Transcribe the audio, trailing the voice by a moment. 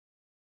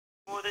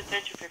more than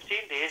 10 to 15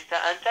 days,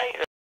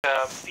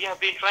 we have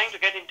been trying to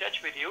get in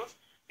touch with you.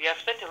 We have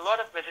sent a lot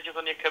of messages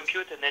on your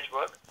computer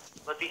network,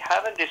 but we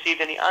haven't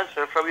received any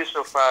answer from you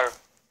so far.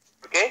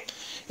 Okay?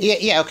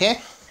 Yeah,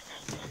 okay.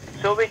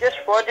 So we just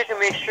wanted to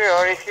make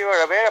sure if you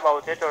are aware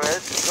about it, or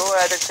else go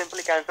ahead and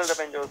simply cancel the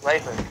Windows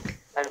license.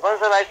 And once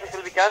the license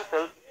will be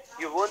cancelled,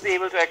 you won't be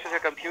able to access your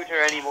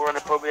computer anymore on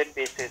a permanent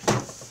basis.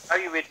 Are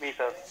you with me,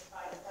 sir?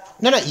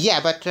 No,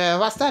 yeah, but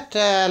what's that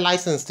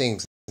license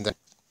thing?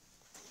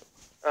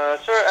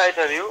 Sir, I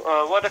tell you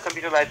what a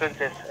computer license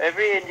is.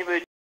 Every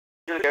individual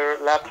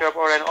laptop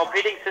or an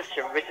operating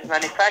system which is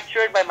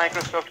manufactured by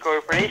Microsoft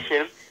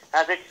Corporation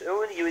has its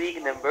own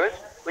unique numbers,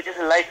 which is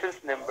a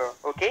license number,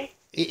 okay?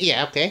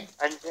 Yeah, okay.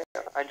 And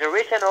under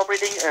which an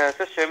operating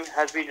system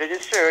has been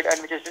registered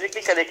and which is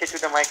directly connected to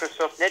the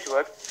Microsoft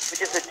network,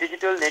 which is a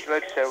digital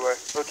network server,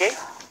 okay?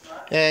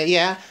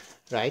 Yeah,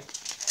 right.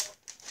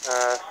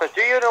 So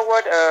do you know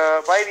what,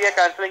 why we are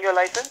cancelling your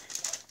license?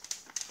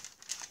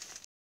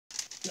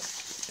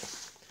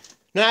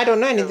 No, I don't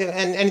know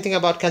anything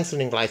about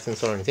cancelling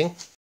license or anything.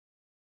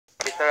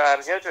 Okay, sir,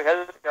 I'm here to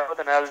help you out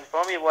and I'll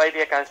inform you why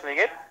we are cancelling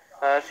it.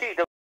 See,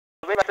 the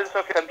license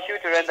of your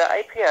computer and the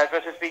IP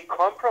address is being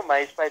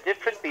compromised by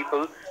different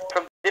people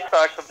from different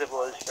parts of the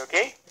world,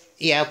 okay?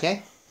 Yeah,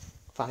 okay.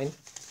 Fine.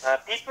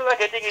 People are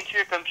getting into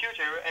your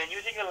computer and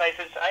using your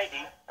license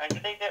ID and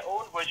getting their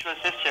own virtual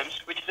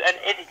systems, which is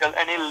unethical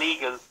and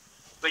illegal,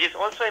 which is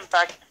also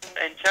impacting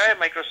the entire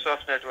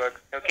Microsoft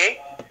network, okay?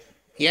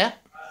 Yeah?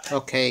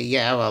 Okay,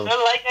 yeah, well. So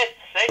like I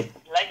said,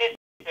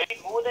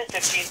 in more than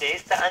 15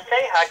 days, the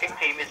anti-hacking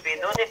team has been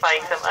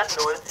notifying some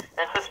unknown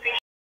and suspicious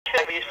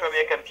activities from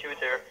your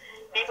computer.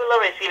 People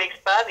are receiving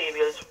spam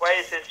emails,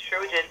 viruses,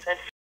 trojans, and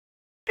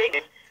fake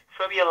news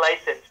from your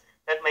license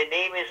that my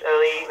name is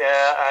Ali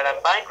and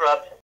I'm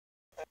bankrupt.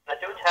 I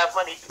don't have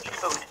money to eat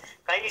food.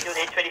 Kindly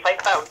donate 25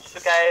 pounds so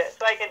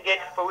I can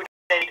get food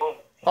at home.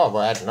 Oh,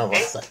 well, I don't know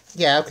what's that.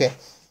 Yeah, okay.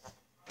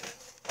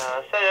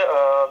 Sir,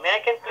 may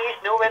I can please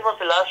know when was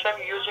the last time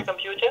you used your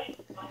computer?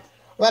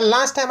 Well,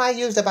 last time I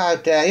used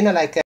about,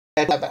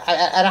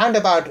 around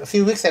about a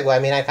few weeks ago. I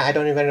mean, I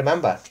don't even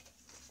remember.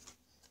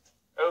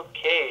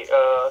 Okay,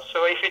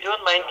 so if you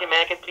don't mind,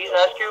 may I can please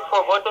ask you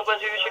for what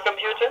purpose you use your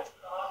computer?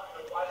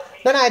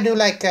 Then I do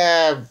like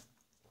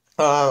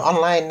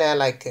online,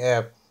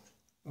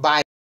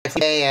 buy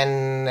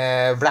and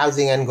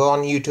browsing and go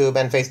on YouTube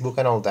and Facebook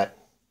and all that.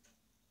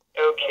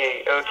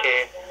 Okay.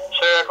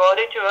 So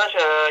according to us,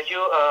 you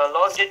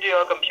logged into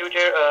your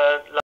computer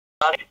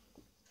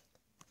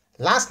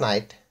last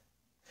night?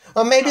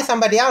 Or maybe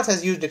somebody else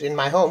has used it in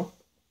my home.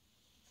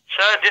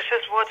 Sir, this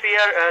is what we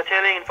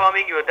are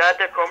informing you, that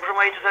the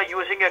compromisers are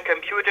using your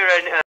computer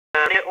and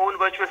their own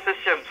virtual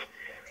systems,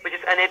 which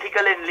is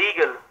unethical and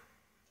legal.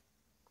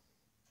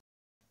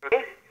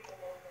 Okay?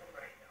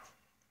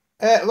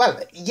 Well,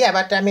 yeah,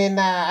 but I mean,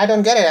 I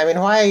don't get it. I mean,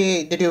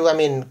 why did you,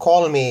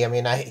 call me? I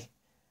mean, I'm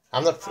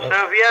not... Sir,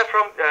 we are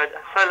from,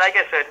 like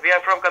I said, we are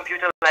from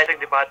Computer Licensing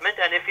Department,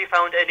 and if we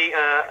found any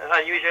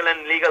unusual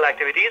and illegal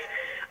activities,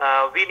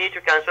 we need to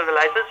cancel the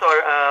license,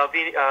 or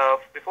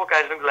before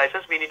cancelling the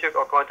license, we need to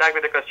contact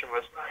with the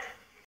customers.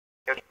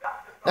 Okay.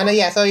 No,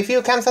 yeah, so if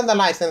you cancel the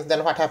license,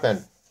 then what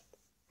happened?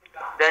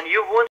 Then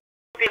you won't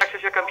be able to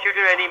access your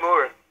computer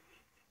anymore.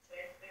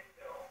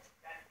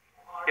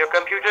 Your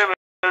computer will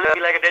be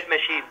like a dead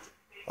machine.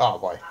 Oh,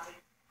 boy.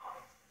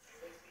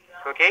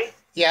 Okay?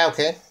 Yeah,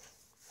 okay.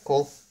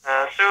 Cool.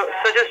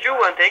 So just do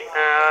one thing.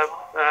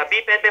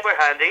 Be pen paper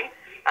handy.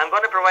 I'm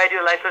going to provide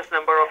you a license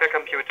number of your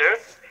computer.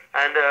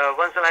 And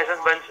once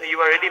you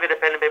are ready with the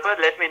pen and paper,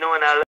 let me know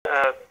and I'll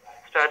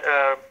start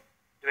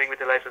doing with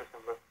the license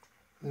number.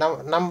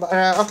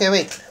 Okay,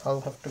 wait.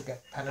 I'll have to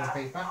get pen and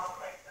paper.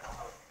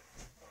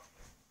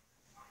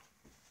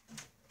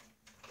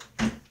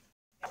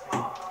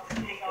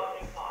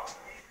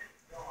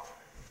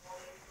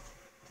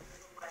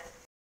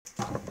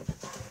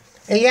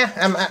 Yeah,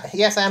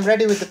 yes, I'm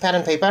ready with the pen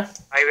and paper.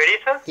 Are you ready,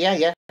 sir?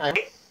 Yeah.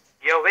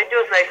 Your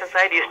Windows license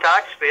ID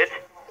starts with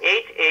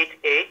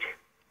 888.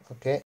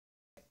 Okay.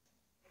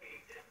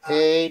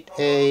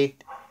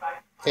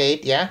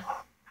 888, yeah.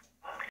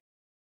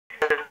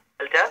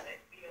 Delta.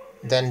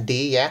 Then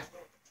D, yeah.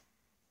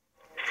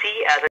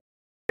 C as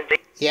in D.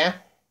 Yeah.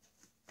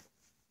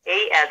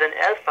 A as in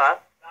alpha.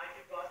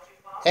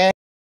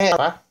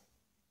 Alpha.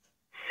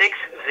 60.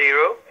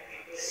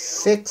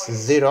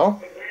 60.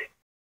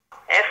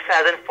 F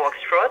as in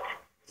foxtrot.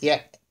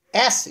 Yeah.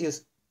 S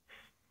is...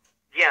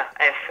 Yeah,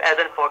 F as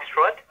in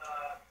foxtrot.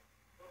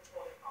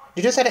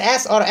 Did you say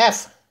S or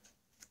F?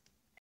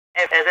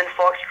 F as in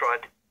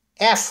foxtrot.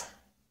 F.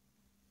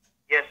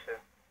 Yes, sir.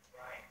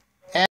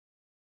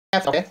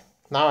 F, okay.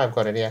 Now I've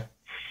got it, yeah.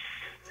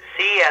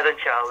 C as in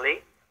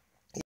Charlie.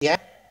 Yeah.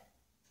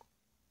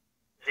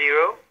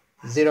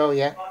 0.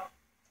 Yeah.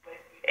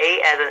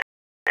 A as in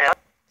Alpha.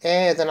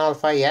 A as in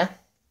alpha, yeah.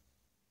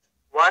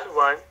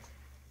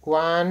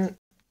 1.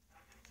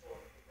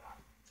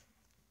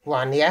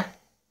 1, yeah.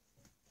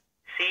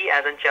 C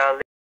as in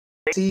Charlie.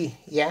 C,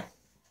 yeah.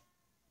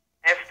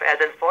 F as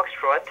in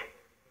foxtrot.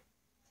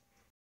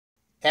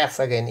 F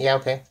again. Yeah,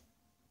 okay.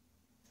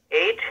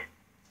 8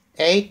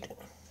 8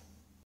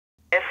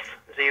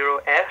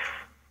 F0F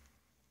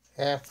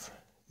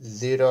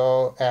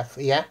F0F.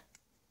 Yeah.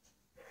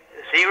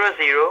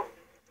 00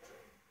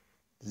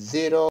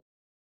 0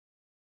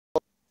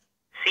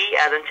 C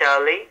as in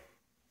Charlie.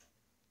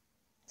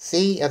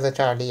 C as a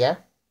Charlie. Yeah.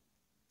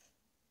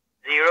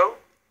 0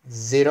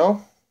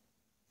 0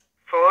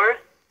 4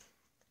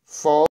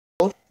 4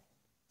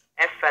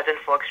 F as in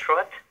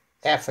Foxtrot.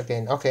 F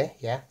again. Okay.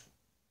 Yeah.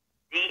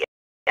 D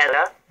as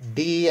in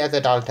D as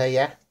a Delta.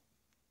 Yeah.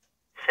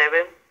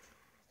 7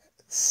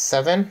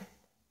 7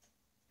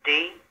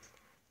 D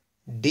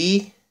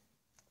D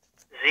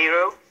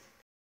 0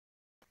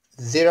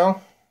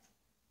 0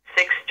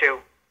 6 2.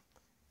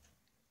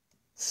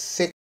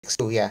 6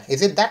 2. Yeah.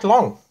 Is it that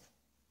long?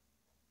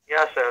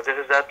 Yeah, sir, this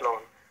is that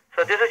long.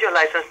 So this is your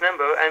license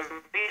number, and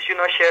please do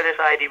not share this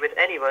ID with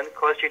anyone,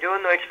 because you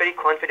don't know, it's very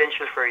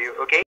confidential for you,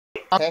 okay?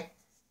 Okay.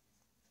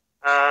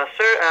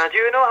 Sir, do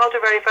you know how to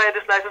verify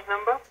this license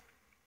number?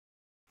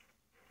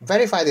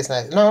 Verify this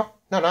license. No.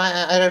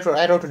 I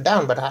wrote it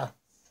down, but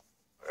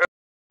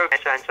Okay,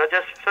 so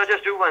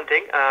just do one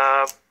thing.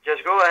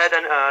 Just go ahead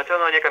and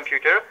turn on your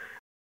computer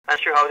and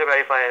show how to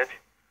verify it.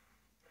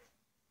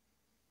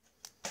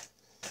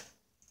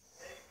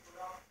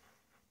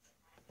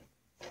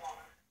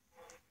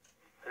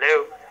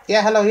 Hello?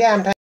 yeah, hello. Yeah,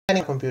 I'm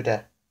turning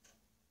computer.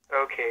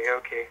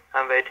 Okay,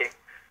 I'm waiting.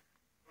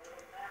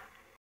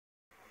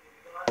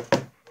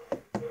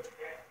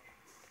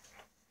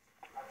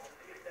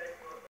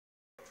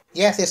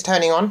 Yes, it's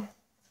turning on.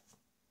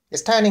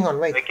 It's turning on.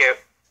 Wait. Okay.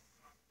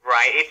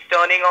 Right, it's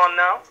turning on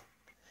now?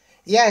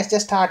 Yeah, it's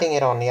just starting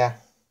it on. Yeah.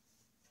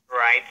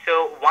 Right,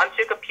 so once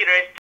your computer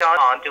is turned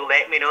on, do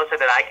let me know so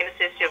that I can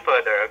assist you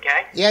further,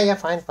 okay? Yeah.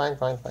 Fine.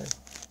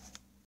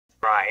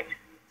 Right.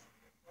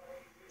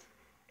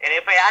 And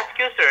if I ask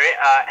you, sir,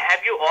 have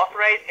you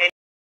authorized any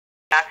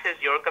access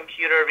your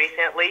computer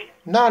recently?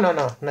 No.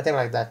 Nothing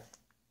like that.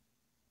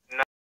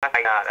 No, not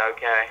like that,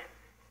 okay.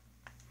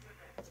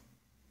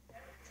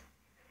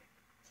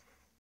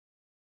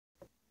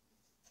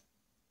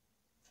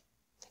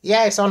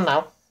 Yeah, it's on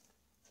now.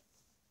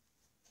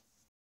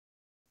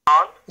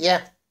 On?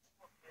 Yeah.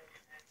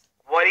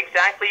 What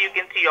exactly you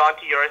can see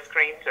onto your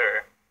screen,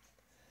 sir?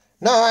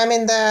 No, I'm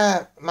in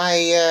the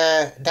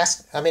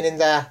in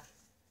the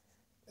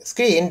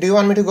screen. Do you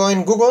want me to go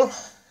in Google?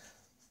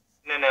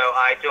 No,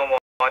 I don't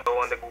want to go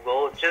on the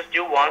Google. Just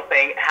do one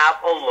thing.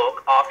 Have a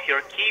look of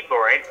your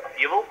keyboard.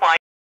 You will find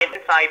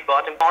inside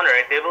bottom corner,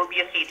 there will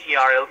be a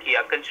CTRL key,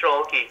 a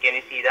control key. Can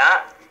you see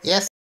that?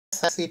 Yes,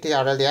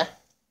 CTRL, yeah.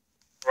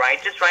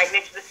 Right, just right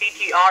next to the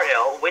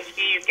CTRL, which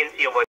key you can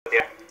see over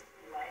there?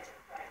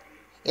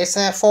 It's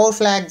a 4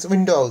 flags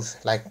Windows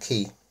like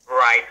key.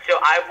 Right, so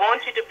I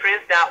want you to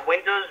press that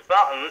Windows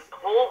button,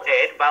 hold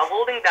it. While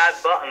holding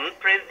that button,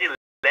 press the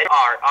letter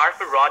R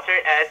for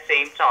Roger at the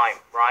same time,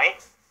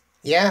 right?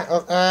 Yeah,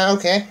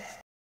 okay.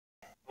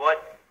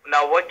 What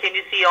can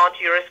you see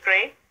onto your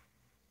screen?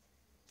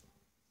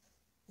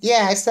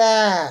 Yeah, it's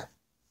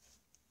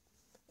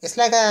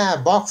like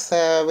a box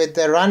with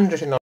the run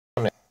written on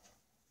it.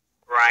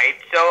 Right,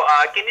 so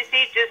can you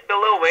see just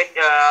below it,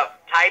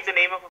 type the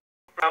name of a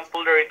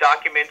folder,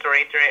 documents, or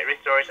internet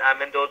resource,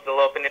 and those will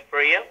open it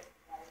for you?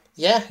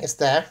 Yeah, it's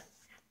there.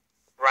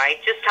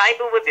 Right, just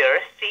type over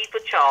there, C for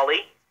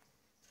Charlie,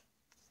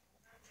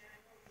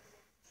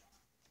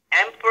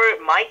 M for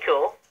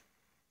Michael,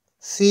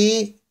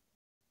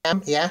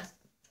 yeah.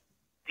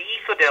 D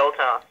for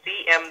Delta,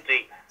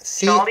 CMD,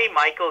 C Charlie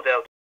Michael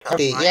Delta.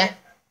 D, right? yeah.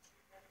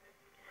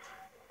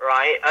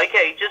 Right,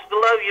 okay, just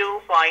below you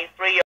will find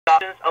 3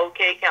 options,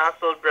 OK,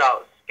 cancel,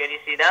 browse. Can you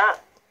see that?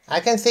 I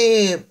can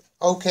see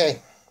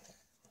okay.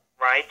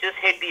 Right, just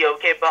hit the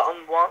OK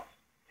button once.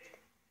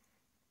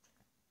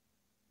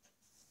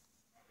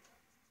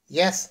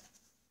 Yes.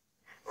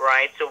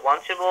 Right, so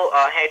once you will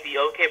hit the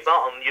OK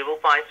button, you will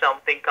find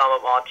something come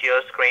up onto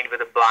your screen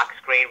with a black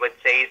screen which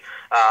says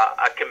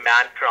a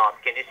command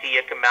prompt. Can you see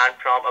a command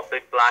prompt, a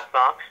big black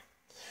box?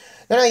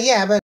 No,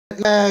 yeah, but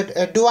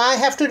do I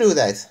have to do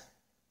this?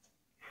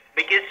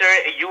 Because, sir,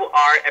 you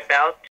are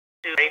about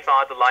to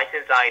verify the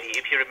license ID.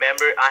 If you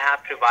remember, I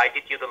have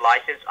provided you the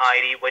license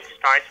ID which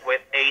starts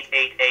with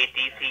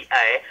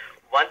 888DCA.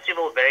 Once you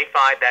will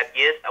verify that,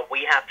 yes,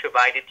 we have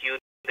provided you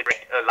the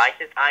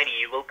license ID,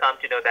 you will come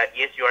to know that,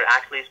 yes, you are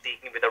actually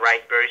speaking with the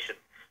right person,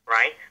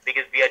 right?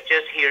 Because we are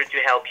just here to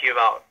help you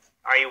out.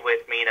 Are you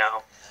with me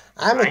now?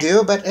 I'm with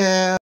you, but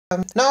no,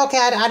 okay,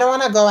 I don't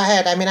want to go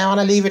ahead. I mean, I want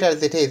to leave it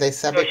as it is.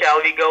 So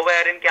shall we go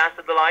ahead and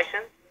cancel the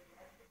license?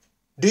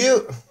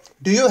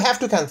 Do you have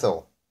to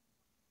cancel?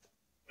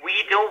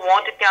 We don't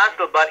want to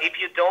cancel, but if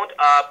you don't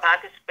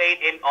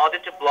participate in order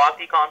to block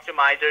the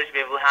compromisers,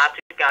 we will have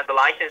to cancel the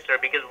license, sir,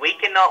 because we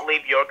cannot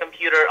leave your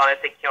computer on a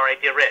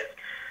security risk.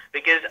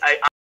 Because I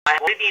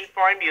already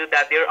informed you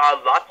that there are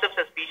lots of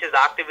suspicious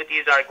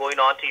activities are going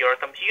on to your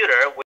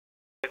computer with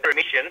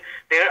permission.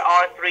 There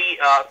are three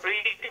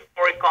to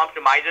four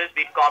compromisers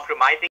be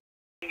compromising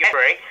your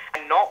network,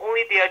 and not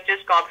only they are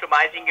just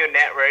compromising your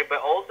network, but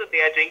also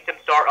they are doing some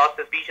sort of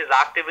suspicious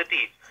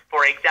activities.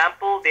 For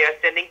example, they are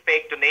sending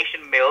fake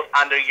donation mails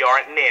under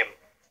your name.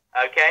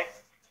 Okay?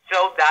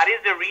 So that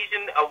is the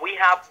reason we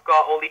have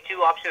got only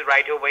two options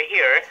right over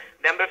here.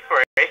 Number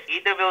first,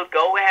 either we'll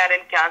go ahead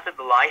and cancel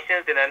the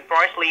license, and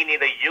unfortunately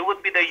neither you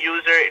would be the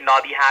user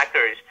nor the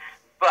hackers.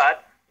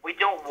 But we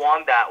don't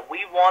want that.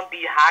 We want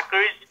the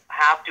hackers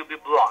have to be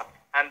blocked,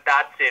 and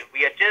that's it.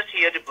 We are just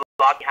here to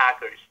block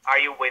hackers. Are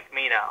you with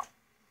me now?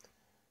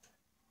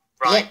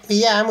 Right?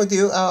 Yeah, I'm with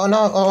you.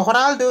 No, what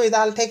I'll do is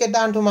I'll take it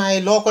down to my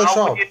local shop.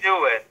 How would you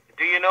do it?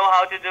 Do you know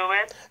how to do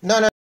it?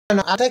 No.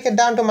 I'll take it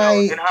down to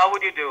my. Then how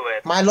would you do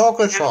it? My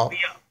local shop.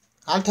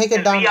 I'll take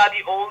it down. We are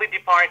the only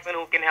department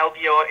who can help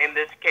you in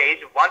this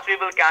case. Once we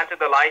will cancel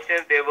the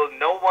license,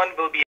 no one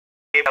will be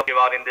able to help you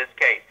out in this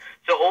case.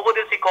 So over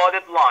this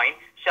recorded line,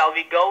 shall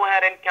we go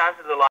ahead and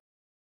cancel the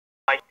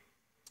license?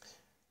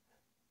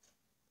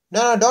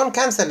 No, don't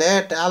cancel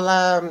it.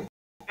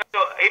 So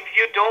if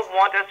you don't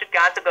want us to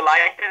cancel the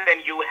license,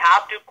 then you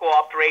have to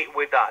cooperate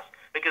with us,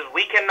 because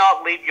we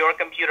cannot leave your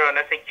computer on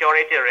a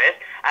security risk.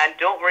 And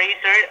don't worry,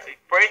 sir.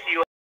 First,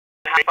 you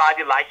have to find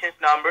the license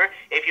number.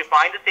 If you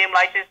find the same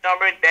license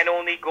number, then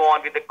only go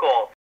on with the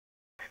call.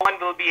 No one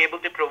will be able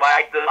to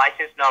provide the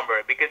license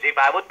number, because if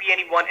I would be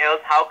anyone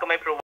else, how come I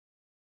provide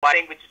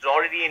something which is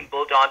already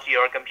inbuilt onto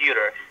your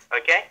computer?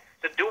 Okay?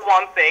 So do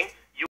one thing.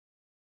 You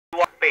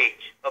want a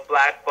page, a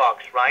black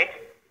box, right?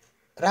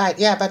 Right.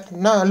 Yeah, but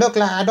no. Look,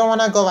 I don't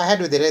want to go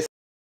ahead with it.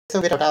 So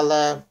No,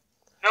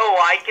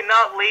 I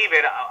cannot leave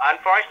it.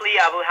 Unfortunately,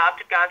 I will have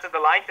to cancel the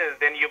license.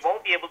 Then you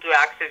won't be able to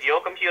access your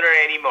computer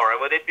anymore.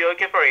 Would it be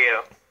okay for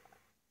you?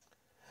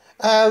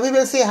 We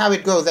will see how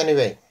it goes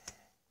anyway.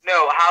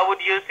 No, how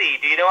would you see?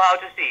 Do you know how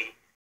to see?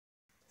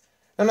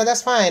 No,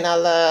 that's fine.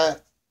 No,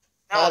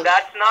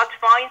 that's not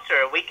fine,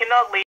 sir. We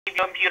cannot leave your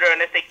computer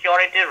on a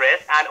security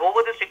risk. And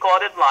over this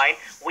recorded line,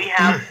 we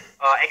have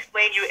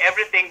explained you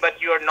everything, but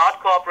you are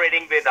not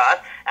cooperating with us,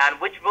 and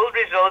which will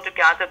result to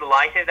cancel the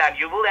license, and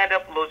you will end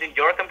up losing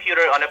your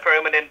computer on a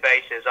permanent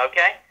basis,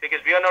 okay? Because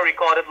we are on a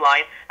recorded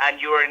line, and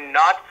you are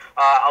not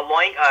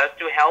allowing us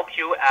to help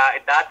you.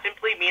 That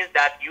simply means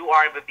that you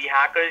are with the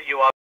hackers, you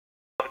are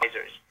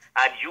advisors,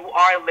 and you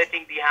are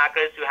letting the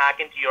hackers to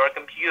hack into your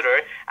computer,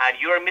 and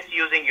you are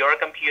misusing your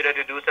computer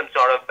to do some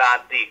sort of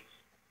bad deeds.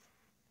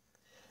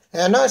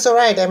 No, it's all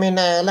right. I mean,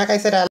 like I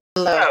said,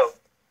 No.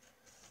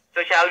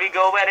 So shall we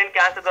go ahead and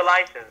cancel the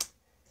license?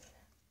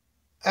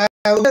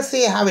 We'll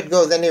see how it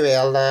goes anyway.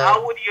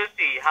 How would you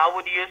see? How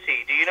would you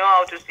see? Do you know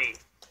how to see?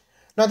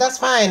 No, that's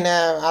fine.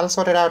 I'll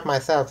sort it out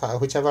myself,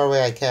 whichever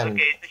way I can.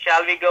 Okay, so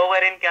shall we go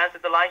ahead and cancel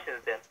the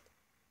license then?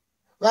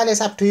 Well,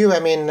 it's up to you. I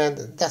mean,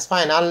 that's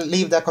fine. I'll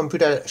leave the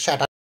computer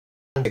shut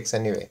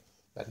anyway.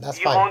 But that's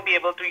fine. You won't be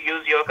able to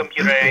use your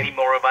computer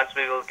anymore once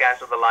we will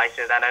cancel the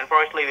license. And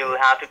unfortunately, we will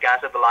have to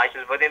cancel the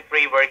license. Within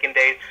 3 working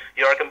days,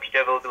 your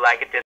computer will be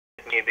like a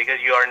discontinued, because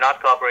you are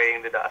not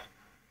cooperating with us.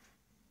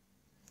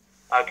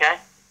 Okay?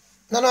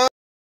 No.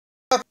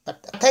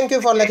 But thank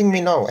you for letting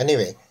me know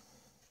anyway.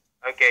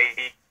 Okay,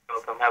 you're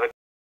welcome. Have a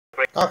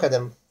great day. Okay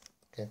then.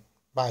 Okay.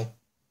 Bye.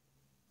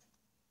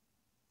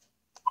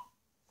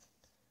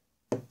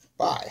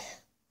 Bye.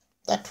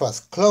 That was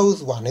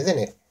close one, isn't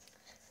it?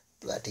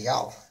 Bloody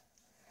hell.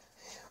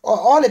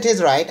 All it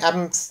is, right,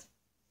 I'm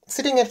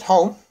sitting at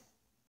home.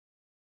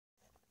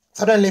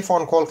 Suddenly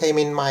phone call came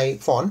in my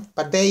phone,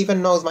 but they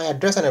even knows my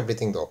address and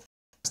everything though.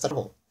 That's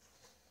terrible.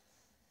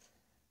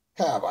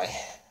 Oh boy.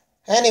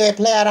 Anyway,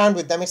 play around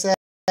with them. It's a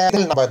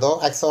real number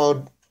though.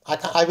 So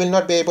I will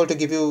not be able to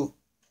give you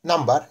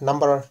number.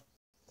 Number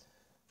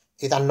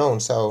is unknown.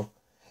 So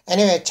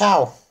anyway,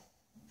 ciao.